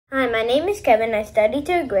name is Kevin. I study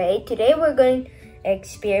 3rd grade. Today we're going to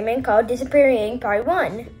experiment called Disappearing Ink Part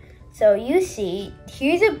 1. So you see,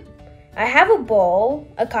 I have a bowl,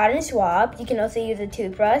 a cotton swab. You can also use a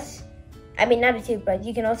toothbrush. Not a toothbrush.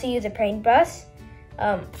 You can also use a paintbrush,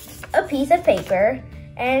 a piece of paper,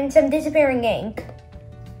 and some disappearing ink.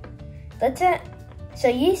 So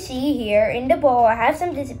you see here in the bowl, I have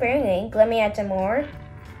some disappearing ink. Let me add some more.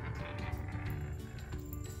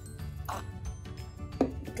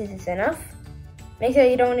 This is enough. Make sure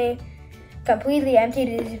you don't completely empty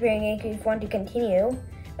the disappearing ink if you want to continue.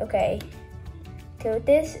 Okay. Tilt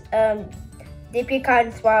this. Dip your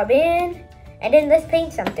cotton swab in, and then let's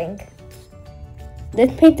paint something.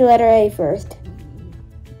 Let's paint the letter A first.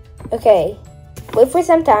 Okay. Wait for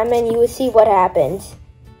some time, and you will see what happens.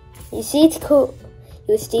 You see it's cool.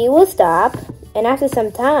 You see it will stop, and after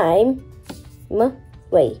some time,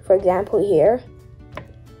 wait. For example, here.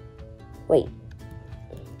 Wait.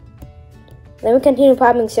 Let me continue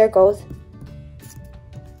popping circles.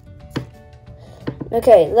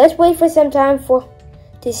 Okay, let's wait for some time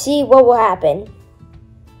to see what will happen.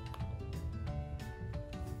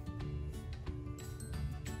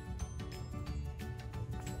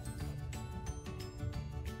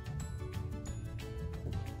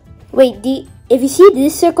 Wait, if you see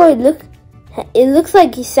this circle, it looks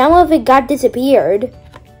like some of it got disappeared.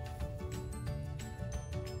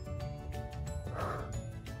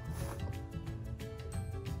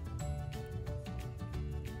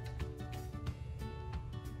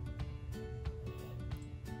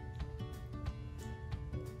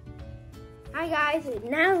 Hi guys,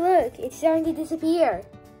 now look, it's starting to disappear.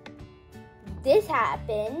 This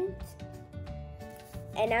happens,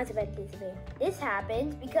 and now it's about to disappear. This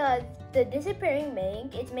happens because the disappearing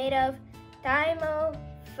ink is made of thiophthalate.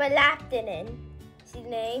 See the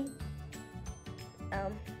name?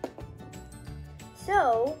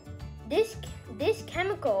 So this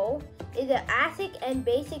chemical is an acid and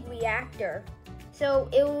basic reactor. So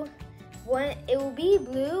it will be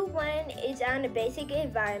blue when it's on a basic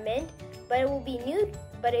environment, but it will be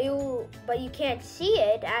but you can't see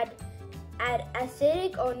it at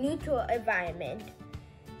acidic or neutral environment.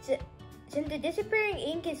 Since the disappearing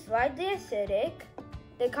ink is slightly acidic,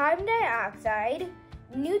 the carbon dioxide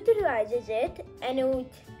neutralizes it and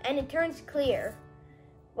it turns clear.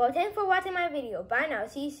 Well, thanks for watching my video. Bye now.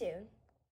 See you soon.